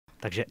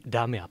Takže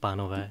dámy a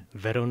pánové,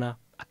 Verona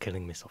a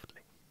Killing Me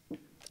Softly.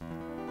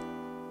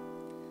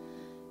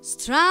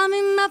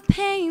 Strumming my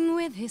pain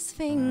with his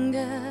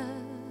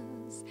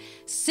fingers,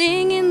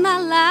 singing my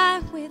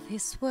life with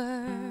his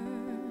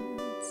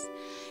words,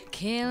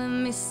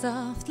 killing me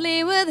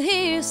softly with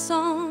his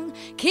song,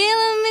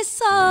 killing me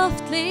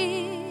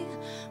softly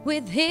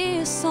with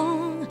his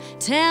song,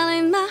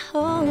 telling my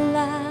whole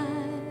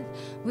life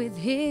with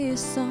his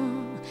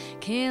song,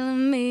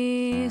 killing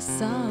me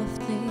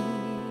softly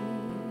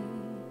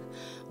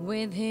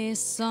with his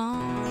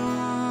song.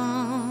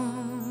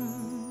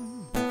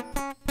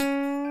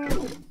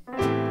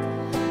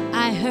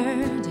 I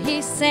heard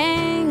he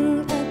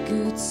sang a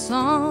good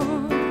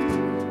song,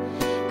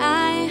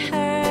 I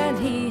heard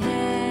he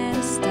had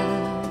a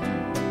style,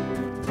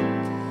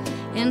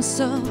 and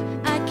so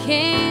I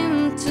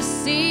came to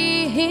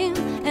see him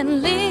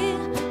and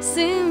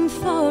listen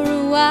for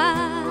a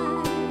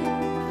while.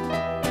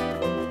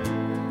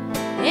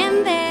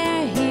 And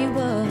there he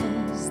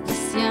was,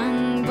 this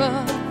young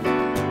boy,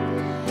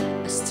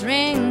 a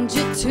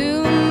stranger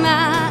to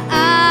my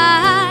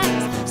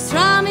eyes,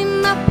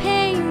 strumming my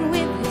pain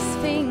with his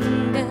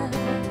fingers,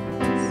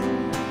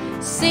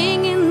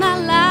 singing my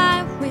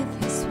life with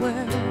his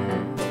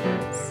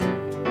words,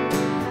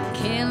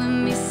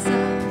 killing me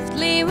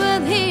softly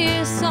with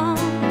his song,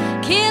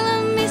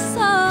 killing me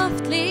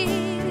softly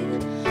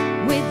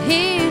with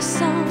his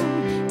song,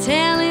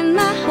 telling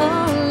my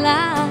whole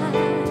life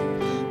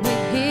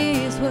with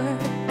his word,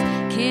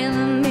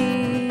 killing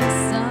me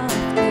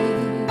softly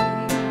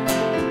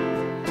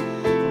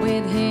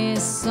with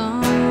his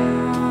song.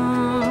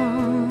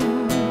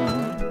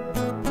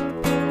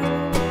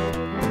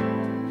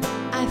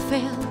 I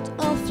felt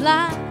all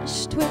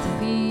flushed with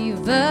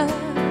fever,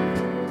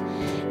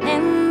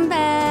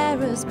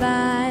 embarrassed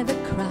by the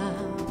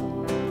crowd.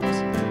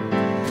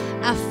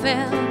 I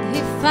felt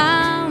he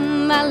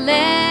found my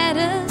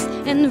letters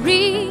and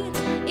read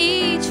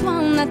each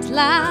one out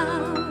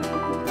loud.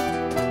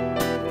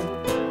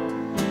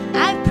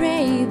 I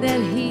prayed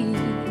that he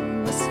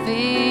was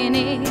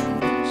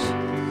finished,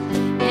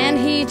 and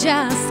he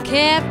just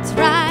kept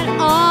right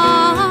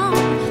on,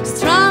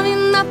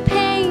 strumming my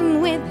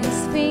pain with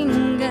his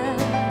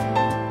fingers,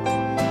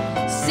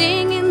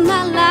 singing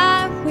my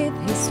life with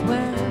his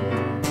words,